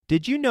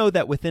Did you know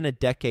that within a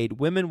decade,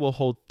 women will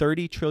hold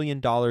 $30 trillion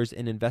in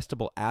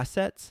investable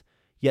assets?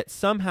 Yet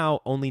somehow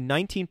only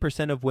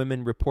 19% of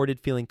women reported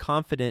feeling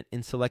confident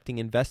in selecting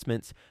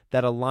investments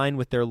that align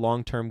with their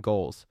long-term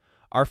goals.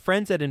 Our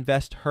friends at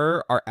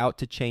InvestHer are out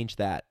to change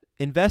that.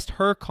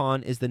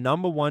 InvestHerCon is the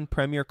 #1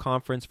 premier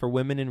conference for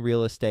women in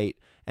real estate,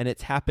 and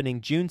it's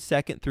happening June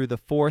 2nd through the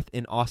 4th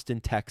in Austin,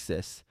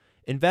 Texas.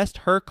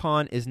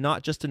 InvestHerCon is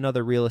not just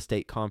another real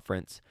estate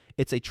conference.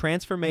 It's a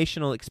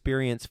transformational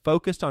experience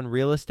focused on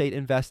real estate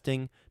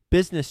investing,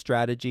 business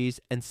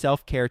strategies, and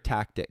self-care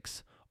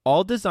tactics,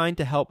 all designed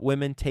to help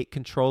women take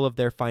control of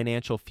their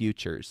financial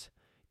futures.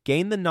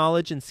 Gain the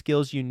knowledge and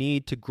skills you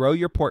need to grow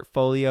your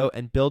portfolio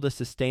and build a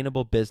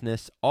sustainable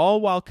business,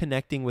 all while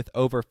connecting with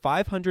over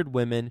 500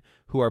 women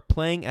who are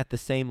playing at the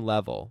same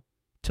level.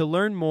 To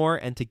learn more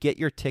and to get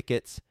your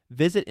tickets,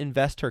 visit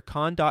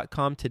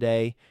InvestHerCon.com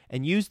today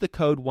and use the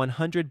code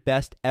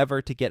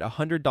 100BESTEVER to get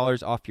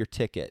 $100 off your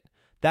ticket.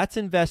 That's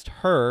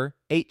InvestHer,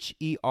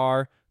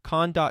 H-E-R,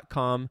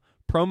 con.com,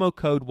 promo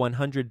code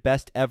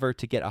 100BESTEVER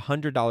to get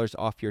 $100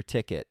 off your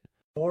ticket.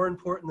 More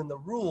important than the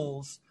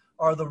rules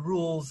are the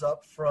rules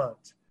up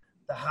front.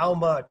 The how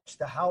much,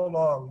 the how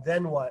long,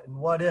 then what, and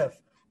what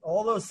if.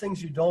 All those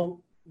things you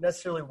don't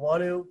necessarily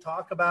want to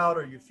talk about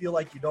or you feel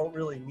like you don't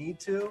really need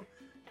to,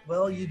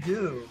 well, you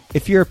do.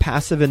 If you're a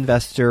passive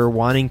investor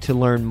wanting to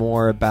learn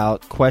more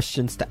about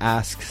questions to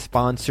ask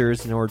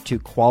sponsors in order to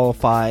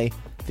qualify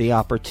the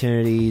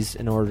opportunities,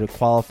 in order to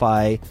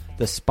qualify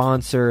the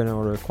sponsor, in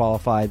order to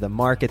qualify the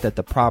market that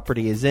the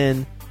property is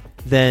in,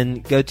 then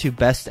go to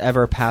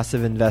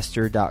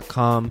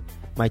besteverpassiveinvestor.com.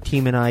 My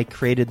team and I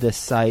created this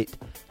site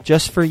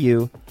just for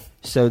you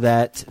so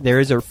that there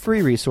is a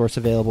free resource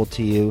available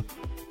to you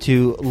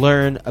to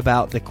learn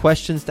about the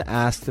questions to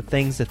ask, the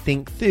things to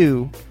think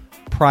through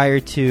prior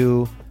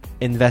to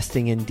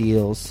investing in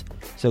deals.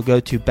 So go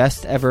to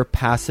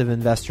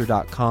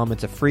besteverpassiveinvestor.com.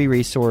 It's a free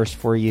resource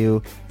for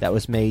you that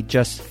was made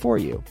just for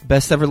you.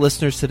 Best Ever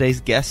listeners, today's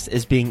guest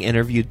is being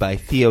interviewed by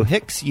Theo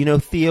Hicks. You know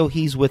Theo,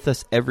 he's with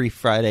us every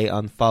Friday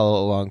on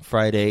Follow Along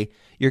Friday.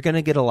 You're going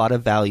to get a lot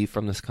of value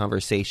from this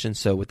conversation.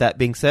 So with that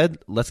being said,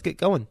 let's get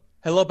going.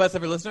 Hello, Best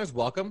Ever listeners.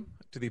 Welcome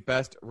to the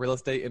Best Real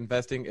Estate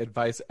Investing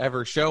Advice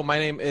Ever show. My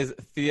name is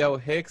Theo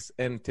Hicks,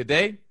 and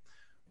today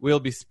we'll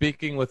be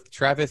speaking with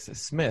Travis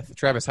Smith.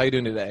 Travis, how you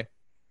doing today?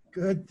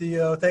 Good,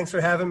 Theo. Thanks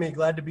for having me.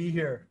 Glad to be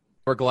here.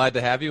 We're glad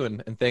to have you,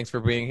 and thanks for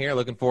being here.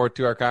 Looking forward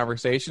to our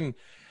conversation.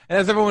 And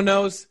as everyone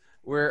knows,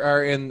 we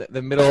are in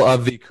the middle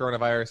of the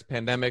coronavirus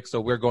pandemic, so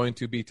we're going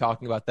to be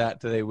talking about that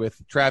today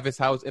with Travis,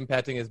 how it's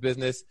impacting his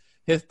business,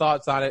 his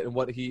thoughts on it, and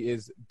what he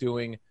is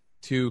doing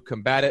to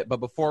combat it. But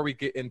before we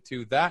get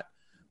into that,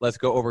 let's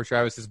go over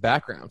Travis's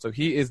background. So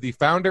he is the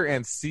founder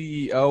and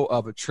CEO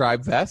of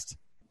TribeVest,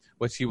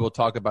 which he will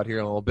talk about here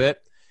in a little bit.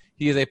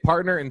 He is a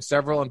partner in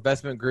several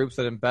investment groups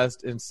that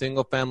invest in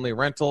single-family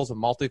rentals,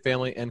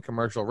 multifamily, and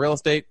commercial real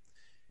estate.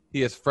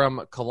 He is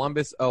from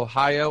Columbus,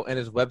 Ohio, and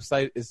his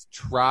website is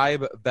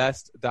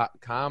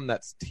tribevest.com.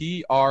 That's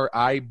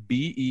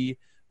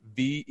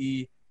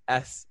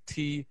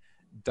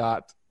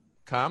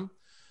TRIBEVEST.com.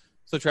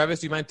 So, Travis,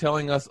 do you mind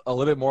telling us a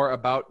little bit more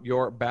about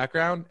your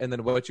background and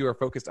then what you are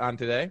focused on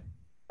today?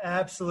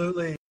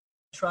 Absolutely.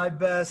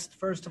 TribeVest,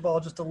 first of all,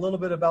 just a little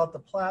bit about the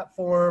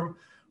platform.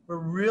 We're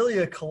really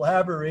a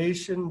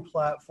collaboration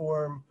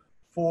platform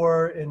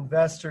for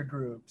investor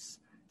groups.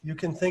 You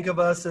can think of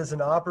us as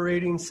an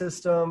operating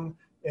system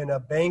and a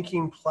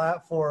banking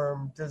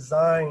platform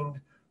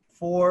designed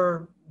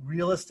for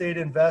real estate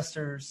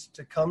investors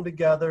to come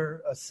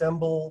together,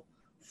 assemble,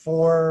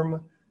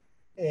 form,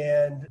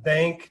 and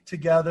bank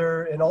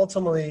together, and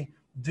ultimately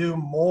do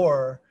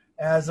more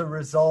as a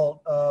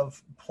result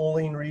of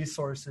pulling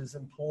resources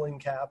and pulling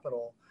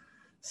capital.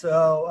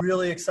 So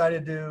really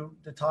excited to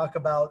talk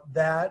about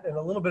that and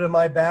a little bit of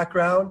my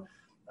background.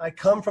 I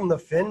come from the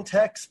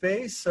fintech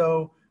space,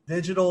 so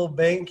digital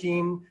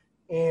banking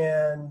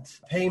and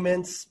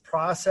payments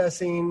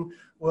processing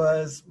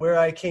was where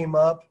I came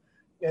up.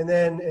 And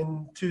then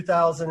in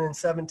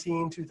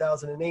 2017,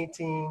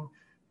 2018,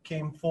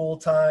 came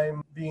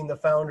full-time being the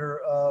founder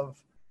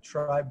of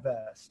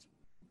TribeVest.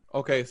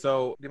 Okay,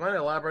 so do you mind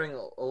elaborating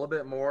a little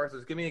bit more? So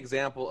just give me an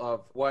example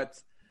of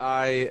what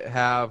I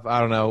have, I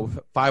don't know,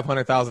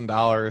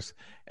 $500,000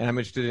 and I'm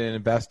interested in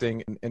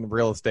investing in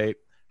real estate.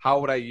 How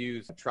would I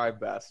use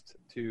TribeVest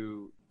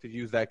to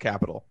use that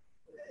capital?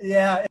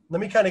 Yeah,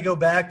 let me kind of go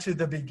back to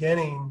the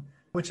beginning,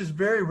 which is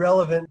very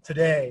relevant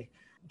today.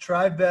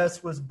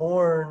 TribeVest was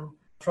born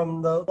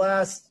from the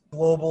last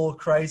global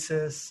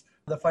crisis,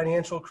 the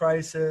financial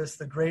crisis,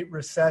 the Great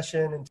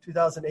Recession in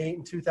 2008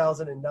 and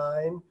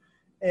 2009.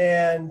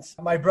 And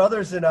my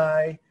brothers and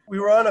I, we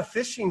were on a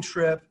fishing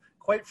trip,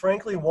 quite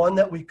frankly, one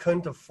that we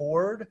couldn't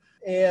afford.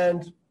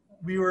 And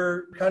we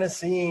were kind of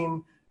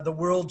seeing the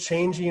world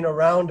changing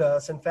around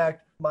us. In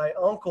fact, my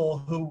uncle,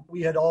 who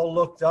we had all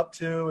looked up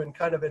to and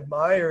kind of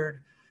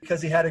admired because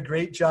he had a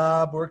great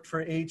job, worked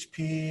for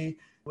HP,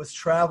 was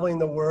traveling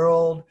the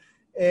world.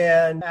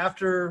 And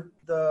after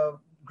the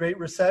Great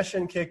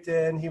Recession kicked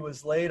in, he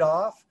was laid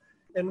off.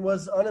 and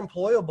was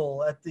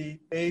unemployable at the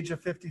age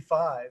of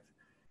 55.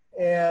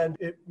 And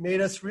it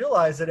made us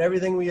realize that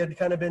everything we had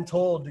kind of been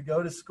told to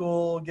go to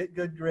school, get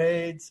good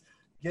grades,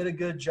 get a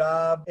good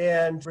job,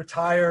 and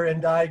retire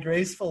and die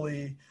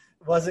gracefully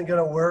wasn't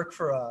going to work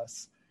for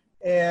us.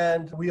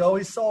 And we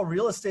always saw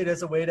real estate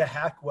as a way to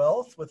hack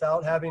wealth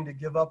without having to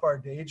give up our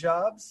day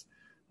jobs.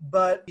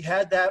 But we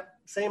had that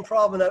same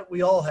problem that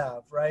we all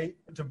have, right?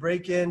 To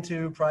break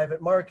into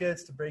private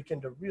markets, to break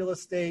into real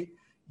estate,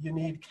 you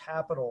need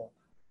capital,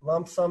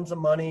 lump sums of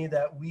money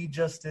that we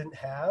just didn't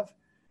have.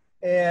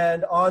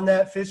 And on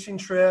that fishing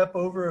trip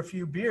over a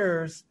few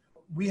beers,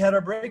 we had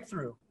a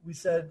breakthrough. We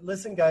said,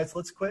 listen, guys,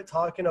 let's quit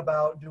talking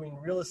about doing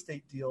real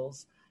estate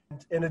deals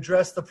and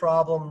address the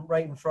problem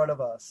right in front of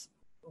us,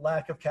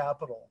 lack of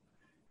capital.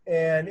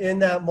 And in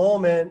that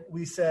moment,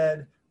 we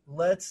said,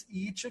 let's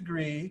each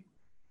agree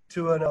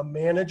to a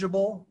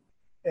manageable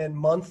and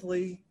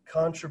monthly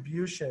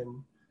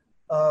contribution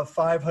of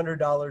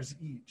 $500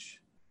 each.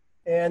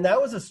 And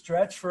that was a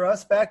stretch for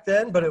us back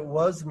then, but it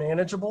was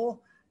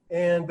manageable.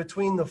 And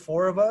between the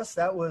four of us,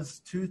 that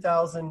was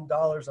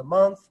 $2,000 a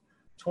month,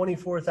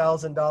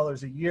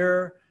 $24,000 a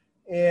year.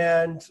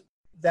 And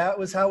that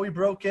was how we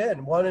broke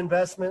in. One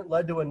investment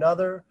led to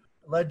another,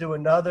 led to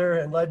another,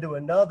 and led to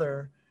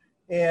another.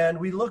 And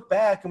we look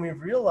back and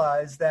we've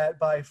realized that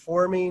by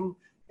forming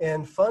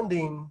and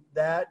funding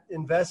that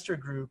investor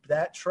group,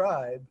 that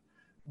tribe,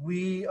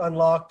 we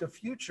unlocked a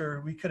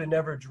future we could have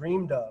never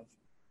dreamed of.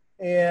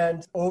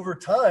 And over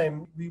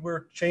time, we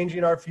were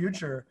changing our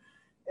future.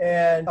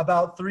 And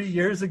about 3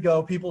 years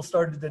ago, people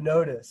started to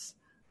notice.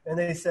 And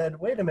they said,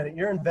 wait a minute,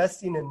 you're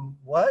investing in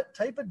what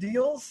type of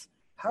deals?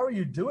 How are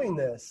you doing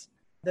this?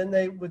 Then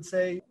they would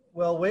say,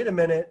 well, wait a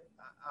minute,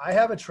 I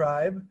have a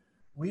tribe.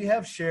 We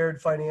have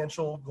shared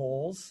financial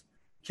goals.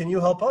 Can you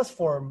help us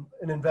form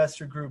an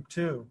investor group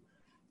too?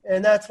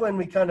 And that's when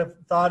we kind of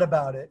thought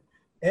about it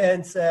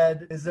and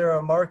said, is there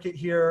a market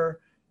here?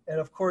 And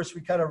of course, we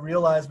kind of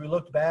realized, we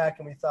looked back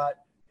and we thought,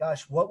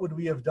 gosh, what would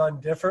we have done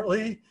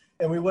differently?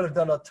 And we would have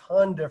done a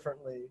ton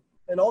differently.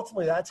 And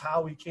ultimately, that's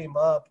how we came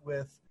up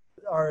with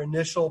our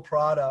initial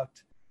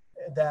product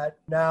that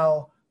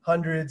now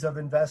hundreds of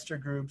investor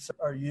groups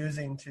are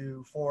using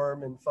to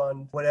form and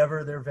fund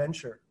whatever their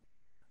venture.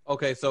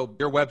 Okay, so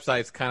your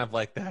website's kind of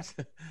like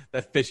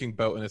that fishing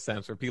boat in a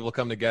sense, where people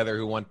come together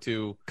who want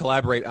to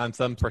collaborate on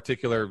some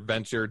particular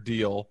venture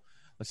deal,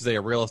 let's just say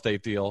a real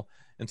estate deal,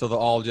 and so they'll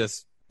all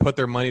just put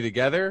their money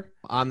together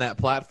on that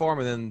platform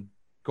and then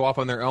go off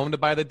on their own to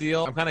buy the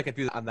deal. I'm kind of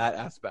confused on that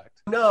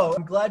aspect. No,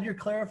 I'm glad you're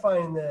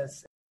clarifying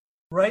this.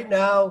 Right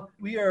now,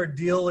 we are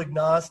deal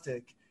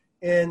agnostic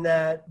in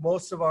that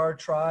most of our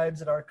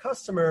tribes and our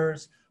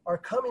customers are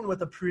coming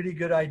with a pretty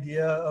good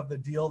idea of the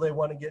deal they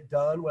want to get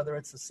done, whether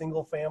it's a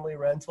single family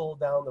rental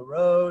down the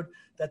road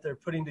that they're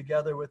putting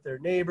together with their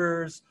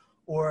neighbors,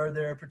 or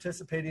they're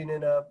participating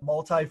in a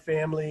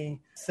multifamily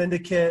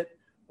syndicate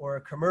or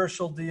a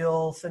commercial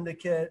deal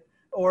syndicate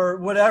or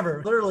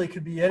whatever. Literally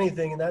could be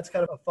anything. And that's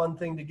kind of a fun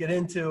thing to get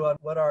into on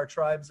what our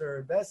tribes are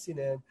investing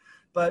in.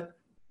 But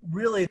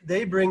really,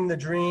 they bring the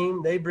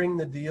dream, they bring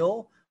the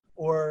deal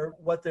or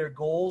what their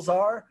goals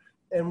are,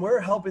 and we're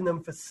helping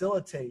them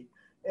facilitate.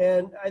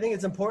 And I think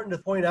it's important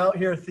to point out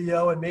here,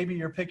 Theo, and maybe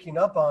you're picking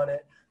up on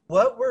it,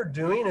 what we're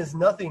doing is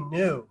nothing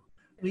new.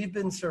 We've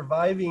been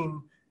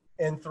surviving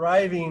and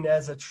thriving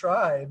as a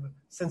tribe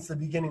since the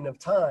beginning of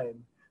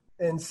time.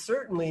 And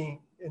certainly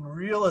in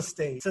real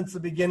estate, since the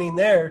beginning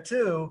there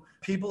too,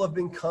 people have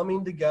been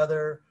coming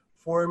together,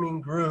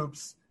 forming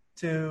groups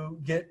to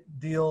get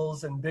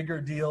deals and bigger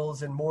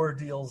deals and more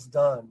deals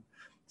done.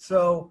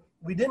 So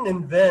we didn't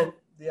invent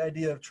the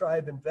idea of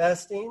tribe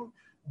investing,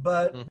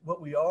 but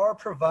what we are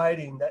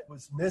providing that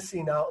was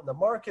missing out in the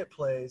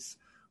marketplace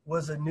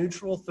was a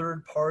neutral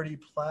third-party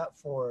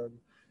platform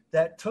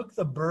that took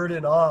the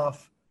burden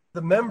off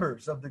the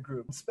members of the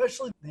group,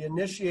 especially the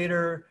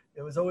initiator.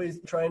 It was always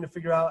trying to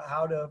figure out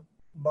how to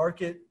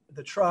market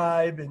the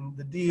tribe and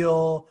the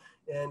deal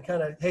and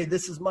kind of, hey,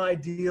 this is my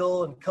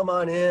deal and come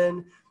on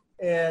in.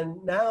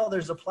 And now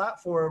there's a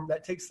platform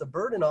that takes the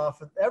burden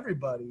off of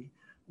everybody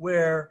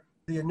where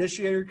the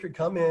initiator could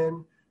come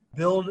in,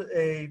 build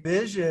a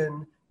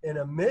vision and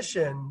a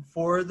mission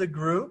for the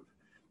group,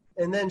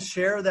 and then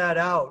share that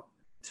out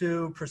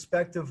to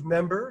prospective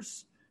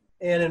members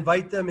and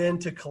invite them in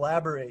to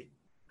collaborate,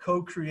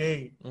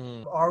 co-create.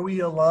 Are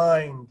we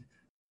aligned?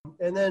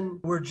 And then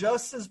we're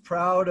just as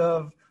proud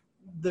of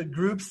the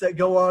groups that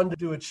go on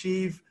to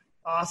achieve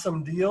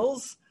awesome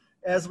deals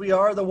as we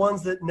are the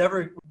ones that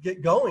never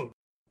get going,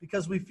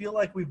 because we feel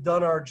like we've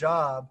done our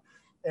job.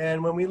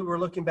 And when we were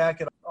looking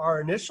back at our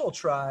initial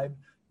tribe,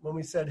 when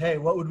we said, hey,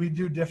 what would we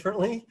do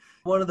differently?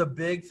 One of the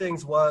big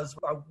things was,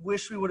 I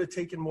wish we would have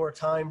taken more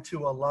time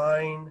to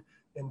align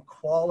and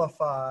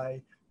qualify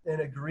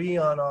and agree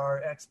on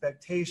our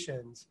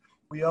expectations.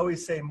 We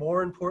always say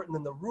more important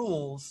than the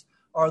rules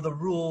are the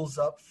rules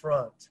up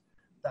front.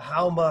 The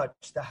how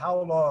much, the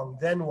how long,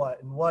 then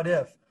what, and what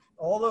if.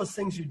 All those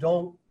things you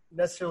don't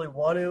necessarily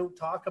want to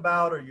talk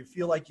about or you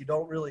feel like you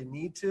don't really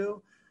need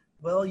to,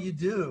 well, you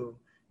do.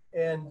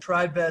 And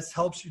TribeVest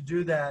helps you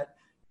do that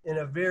in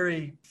a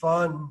very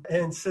fun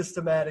and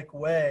systematic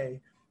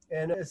way.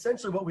 And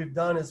essentially what we've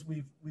done is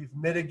we've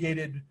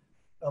mitigated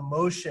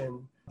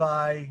emotion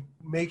by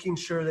making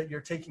sure that you're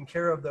taking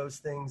care of those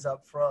things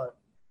up front.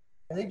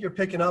 I think you're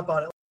picking up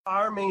on it.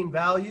 Our main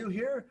value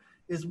here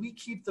is we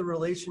keep the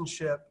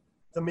relationship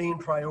the main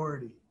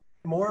priority.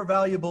 More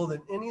valuable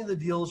than any of the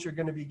deals you're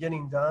going to be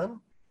getting done.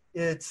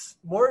 It's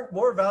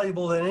more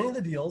valuable than any of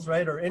the deals,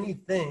 right, or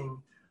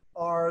anything,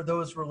 are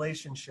those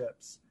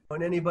relationships.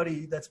 And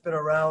anybody that's been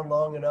around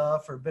long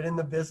enough or been in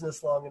the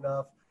business long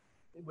enough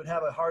would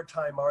have a hard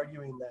time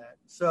arguing that.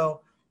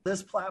 So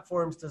this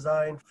platform's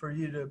designed for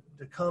you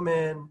to come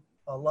in,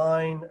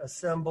 align,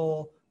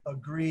 assemble,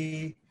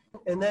 agree,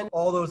 and then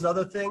all those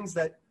other things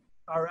that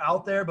are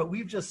out there, but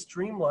we've just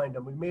streamlined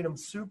them. We've made them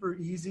super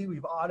easy.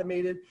 We've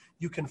automated.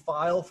 You can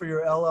file for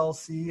your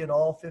LLC in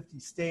all 50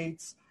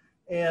 states.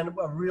 And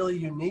a really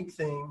unique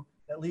thing,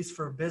 at least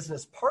for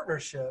business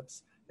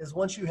partnerships, is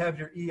once you have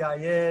your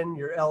EIN,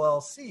 your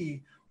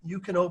LLC, you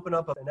can open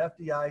up an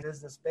FDI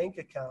business bank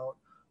account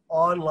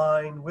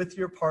online with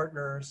your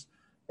partners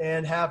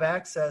and have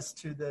access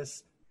to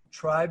this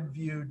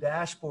TribeView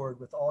dashboard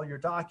with all your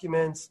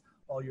documents,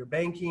 all your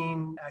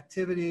banking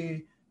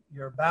activity,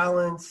 your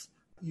balance.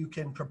 You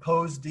can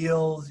propose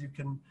deals, you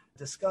can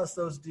discuss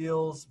those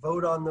deals,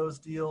 vote on those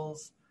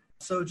deals.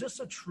 So just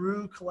a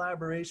true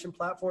collaboration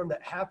platform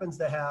that happens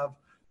to have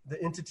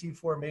the entity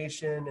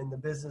formation and the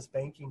business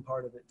banking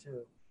part of it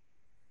too.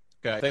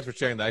 Okay, thanks for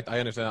sharing that. I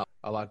understand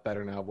a lot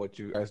better now what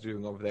you guys are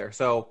doing over there.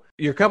 So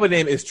your company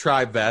name is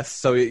TribeVest.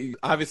 So you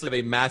obviously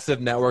have a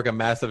massive network, a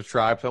massive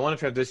tribe. So I want to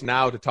transition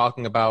now to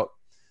talking about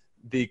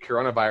the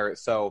coronavirus.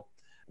 So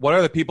what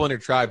are the people in your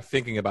tribe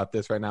thinking about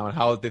this right now and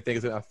how they think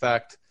it's going to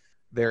affect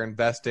their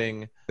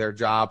investing, their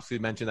jobs? You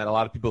mentioned that a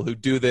lot of people who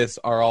do this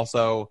are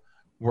also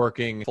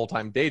working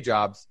full-time day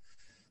jobs.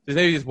 Just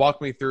maybe just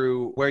walk me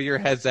through where your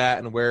head's at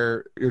and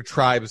where your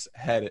tribe's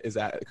head is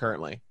at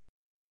currently.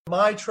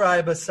 My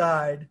tribe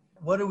aside,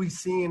 what are we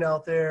seeing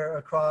out there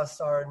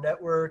across our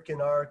network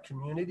and our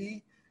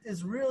community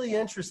is really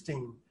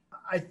interesting.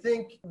 I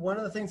think one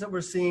of the things that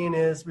we're seeing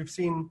is we've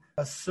seen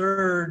a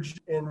surge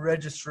in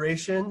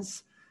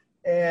registrations,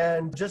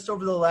 and just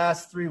over the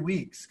last 3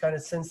 weeks, kind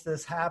of since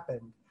this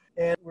happened.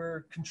 And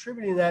we're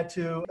contributing that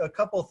to a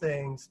couple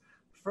things.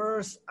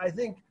 First, I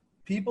think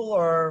people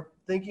are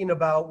thinking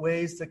about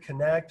ways to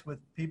connect with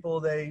people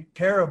they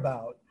care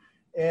about.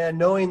 And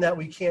knowing that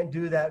we can't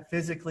do that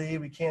physically,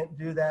 we can't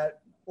do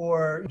that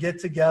or get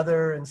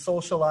together and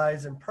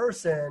socialize in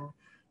person,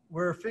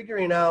 we're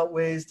figuring out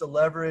ways to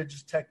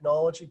leverage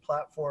technology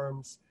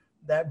platforms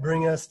that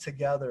bring us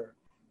together.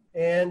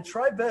 And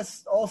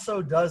TribeVest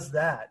also does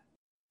that.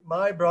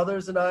 My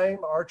brothers and I,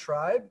 our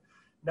tribe,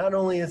 not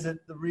only is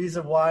it the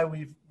reason why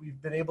we've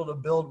been able to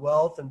build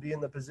wealth and be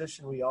in the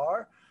position we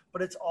are,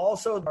 but it's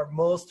also our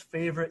most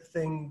favorite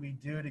thing we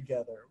do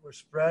together. We're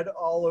spread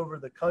all over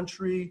the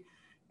country,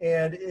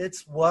 and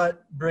it's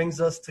what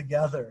brings us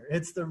together.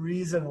 It's the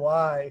reason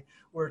why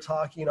we're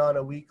talking on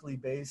a weekly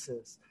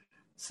basis.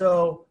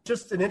 So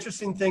just an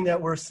interesting thing that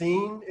we're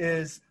seeing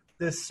is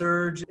this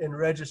surge in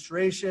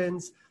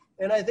registrations.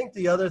 And I think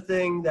the other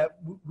thing that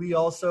we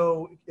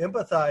also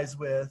empathize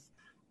with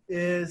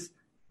is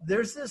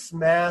there's this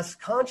mass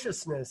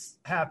consciousness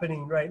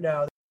happening right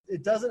now.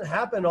 It doesn't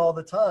happen all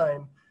the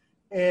time.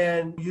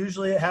 And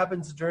usually it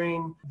happens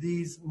during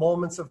these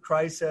moments of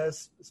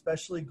crisis,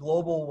 especially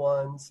global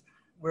ones,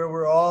 where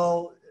we're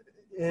all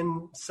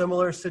in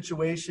similar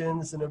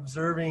situations and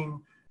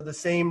observing the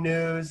same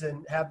news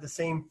and have the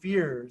same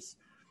fears.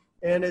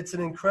 And it's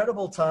an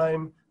incredible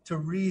time to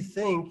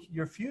rethink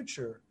your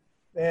future.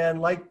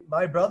 And like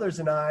my brothers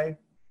and I,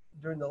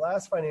 during the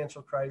last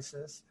financial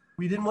crisis,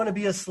 we didn't want to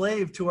be a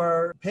slave to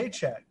our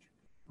paycheck.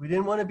 We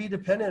didn't want to be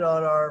dependent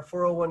on our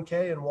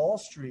 401k and Wall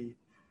Street.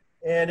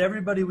 And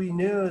everybody we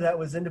knew that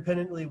was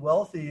independently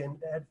wealthy and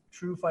had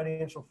true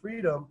financial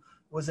freedom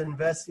was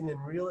investing in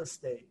real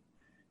estate.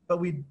 But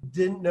we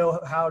didn't know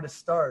how to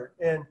start.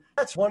 And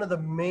that's one of the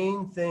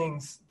main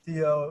things,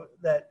 Theo,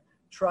 that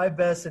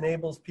TribeVest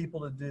enables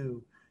people to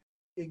do.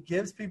 It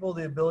gives people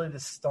the ability to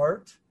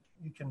start.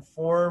 You can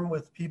form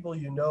with people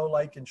you know,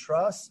 like, and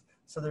trust.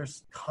 So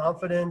there's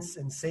confidence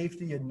and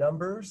safety in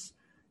numbers.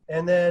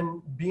 And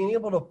then being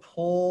able to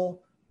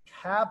pull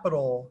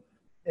capital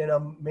in a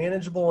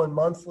manageable and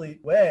monthly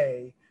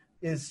way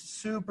is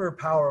super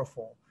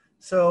powerful.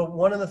 So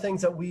one of the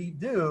things that we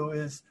do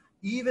is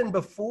even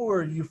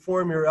before you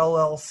form your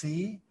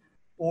LLC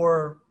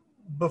or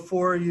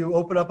before you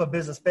open up a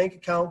business bank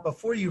account,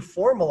 before you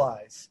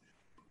formalize,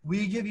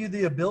 we give you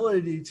the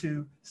ability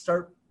to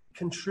start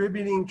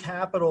contributing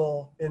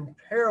capital in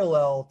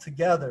parallel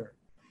together.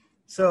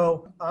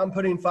 So I'm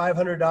putting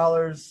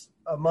 $500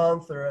 a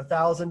month or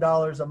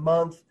 $1,000 a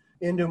month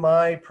into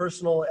my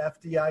personal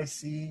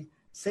FDIC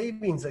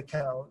savings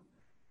account.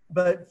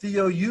 But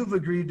Theo, you've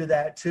agreed to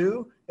that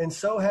too. And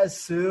so has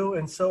Sue,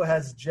 and so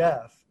has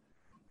Jeff.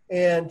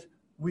 And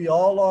we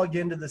all log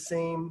into the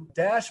same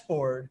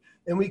dashboard,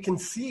 and we can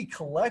see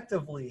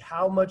collectively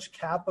how much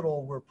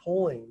capital we're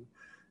pulling.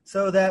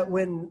 so that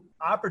when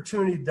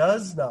opportunity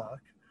does knock,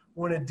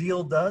 when a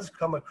deal does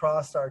come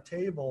across our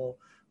table,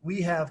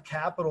 we have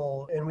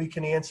capital and we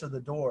can answer the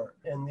door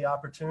and the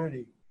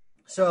opportunity.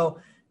 So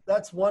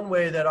that's one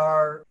way that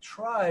our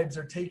tribes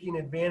are taking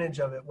advantage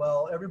of it.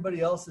 While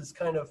everybody else is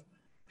kind of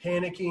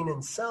panicking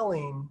and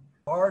selling,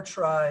 our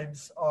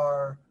tribes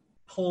are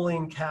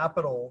pulling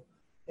capital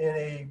in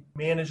a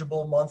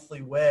manageable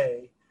monthly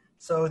way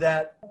so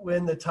that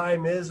when the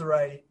time is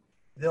right,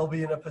 they'll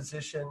be in a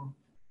position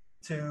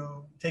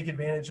to take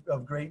advantage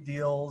of great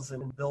deals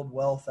and build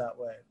wealth that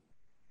way.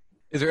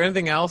 Is there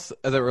anything else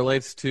as it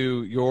relates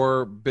to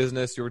your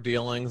business, your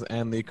dealings,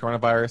 and the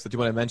coronavirus that you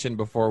want to mention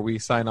before we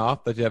sign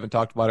off that you haven't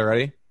talked about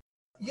already?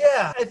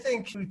 Yeah, I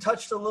think we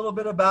touched a little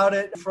bit about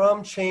it.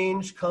 From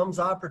change comes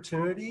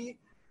opportunity.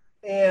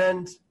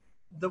 And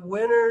the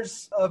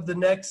winners of the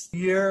next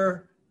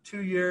year,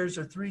 2 years,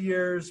 or 3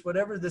 years,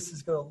 whatever this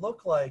is going to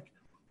look like,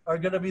 are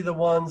going to be the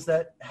ones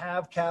that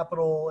have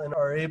capital and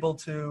are able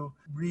to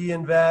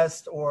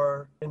reinvest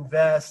or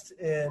invest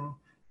in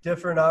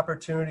different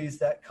opportunities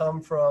that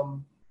come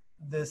from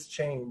this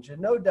change.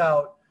 And no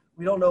doubt,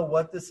 we don't know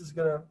what this is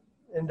going to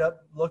end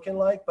up looking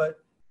like, but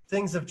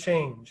things have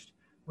changed,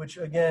 which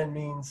again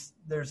means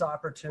there's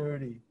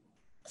opportunity.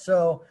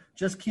 So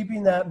just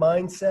keeping that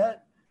mindset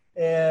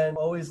and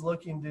always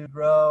looking to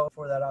grow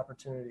for that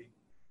opportunity.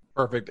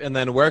 Perfect. And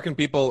then where can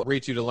people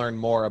reach you to learn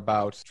more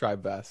about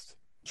TribeVest?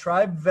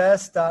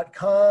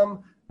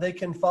 TribeVest.com. They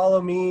can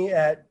follow me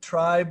at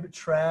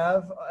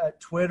TribeTrav at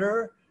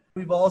Twitter.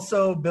 We've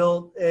also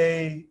built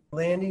a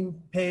landing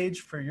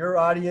page for your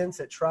audience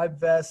at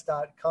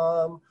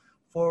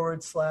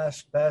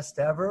TribeVest.com/best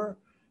ever.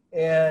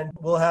 And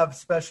we'll have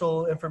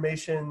special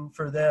information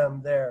for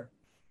them there.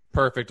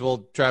 Perfect.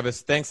 Well,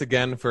 Travis, thanks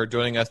again for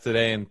joining us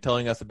today and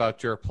telling us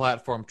about your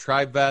platform,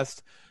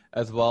 TribeVest,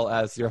 as well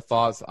as your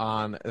thoughts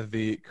on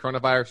the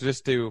coronavirus.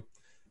 Just to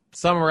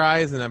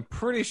summarize, and I'm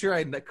pretty sure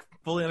I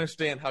fully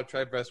understand how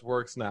TribeVest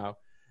works now.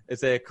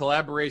 It's a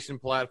collaboration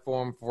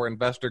platform for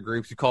investor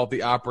groups. You call it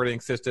the operating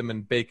system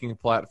and banking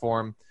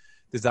platform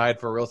designed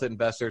for real estate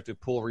investors to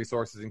pool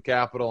resources and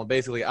capital. And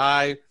basically,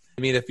 I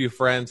meet a few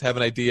friends, have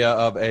an idea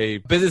of a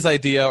business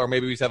idea, or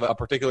maybe we just have a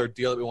particular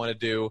deal that we want to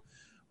do.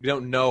 We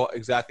don't know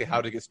exactly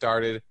how to get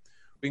started.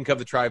 We can come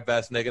to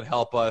TribeVest, and they can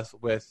help us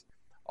with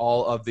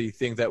all of the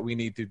things that we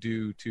need to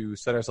do to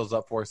set ourselves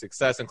up for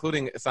success,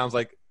 including, it sounds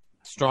like,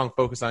 strong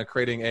focus on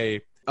creating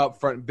a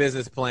upfront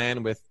business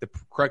plan with the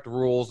correct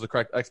rules, the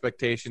correct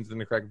expectations, and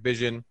the correct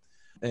vision,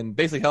 and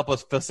basically help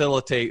us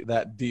facilitate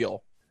that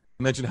deal.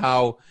 I mentioned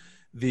how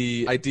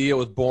the idea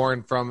was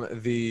born from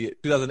the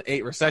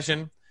 2008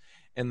 recession,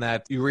 and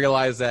that you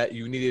realized that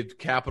you needed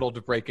capital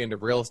to break into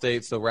real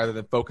estate. So rather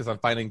than focus on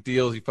finding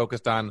deals, you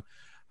focused on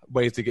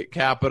ways to get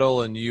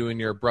capital, and you and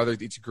your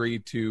brothers each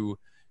agreed to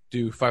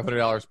do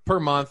 $500 per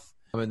month.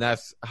 And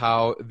that's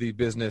how the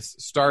business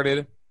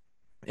started.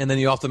 And then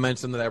you also mentioned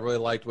something that I really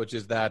liked, which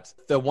is that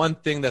the one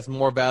thing that's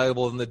more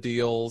valuable than the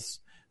deals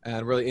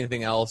and really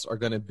anything else are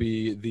going to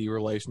be the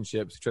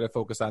relationships. You try to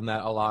focus on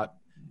that a lot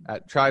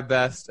at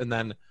TribeVest. And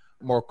then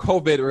more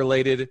COVID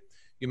related,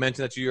 you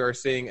mentioned that you are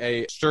seeing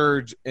a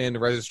surge in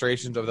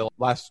registrations over the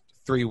last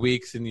 3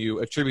 weeks, and you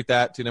attribute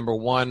that to, number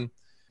one,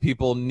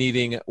 people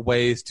needing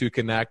ways to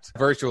connect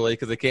virtually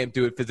because they can't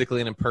do it physically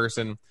and in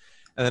person.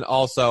 And then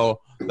also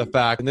the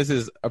fact, and this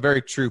is a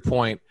very true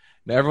point,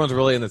 now, everyone's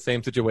really in the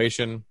same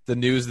situation. The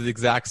news is the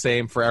exact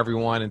same for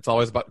everyone. It's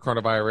always about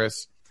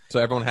coronavirus.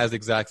 So everyone has the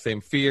exact same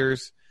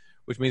fears,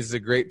 which means it's a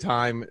great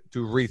time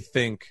to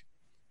rethink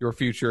your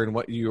future and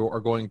what you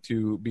are going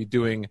to be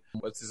doing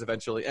once this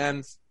eventually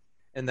ends.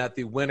 And that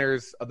the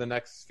winners of the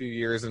next few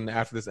years and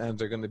after this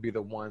ends are going to be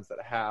the ones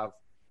that have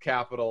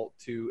capital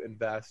to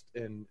invest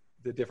in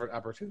the different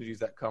opportunities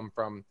that come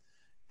from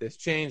this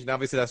change. And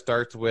obviously that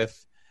starts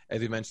with,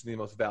 as you mentioned, the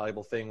most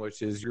valuable thing,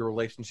 which is your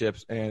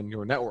relationships and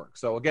your network.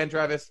 So again,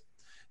 Travis,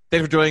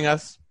 thanks for joining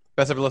us.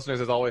 Best ever listeners,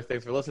 as always,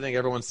 thanks for listening.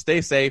 Everyone stay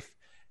safe.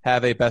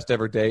 Have a best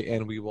ever day,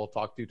 and we will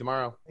talk to you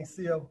tomorrow. Thanks,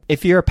 Theo.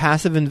 If you're a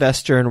passive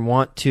investor and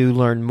want to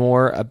learn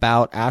more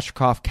about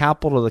Ashcroft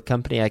Capital, the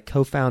company I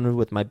co-founded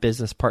with my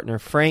business partner,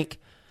 Frank,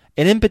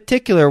 and in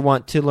particular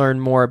want to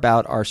learn more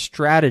about our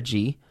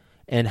strategy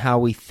and how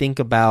we think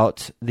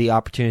about the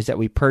opportunities that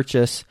we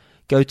purchase,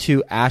 go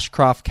to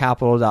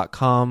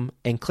ashcroftcapital.com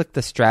and click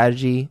the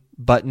strategy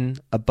button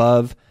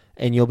above,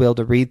 and you'll be able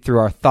to read through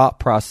our thought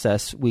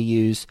process we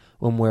use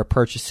when we're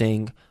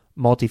purchasing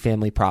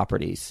multifamily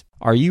properties.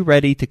 Are you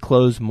ready to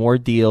close more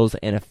deals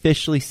and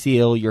officially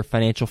seal your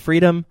financial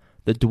freedom?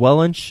 The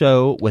Dwellin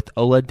Show with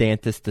Ola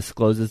Dantis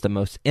discloses the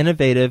most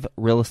innovative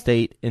real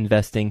estate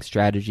investing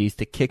strategies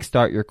to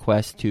kickstart your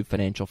quest to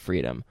financial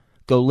freedom.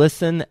 Go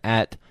listen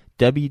at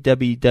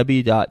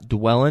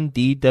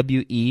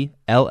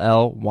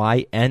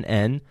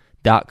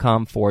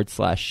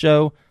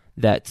www.dwellyn.com/show.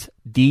 That's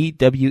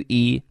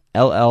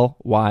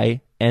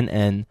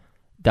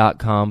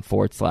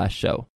DWELLYNN.com/show.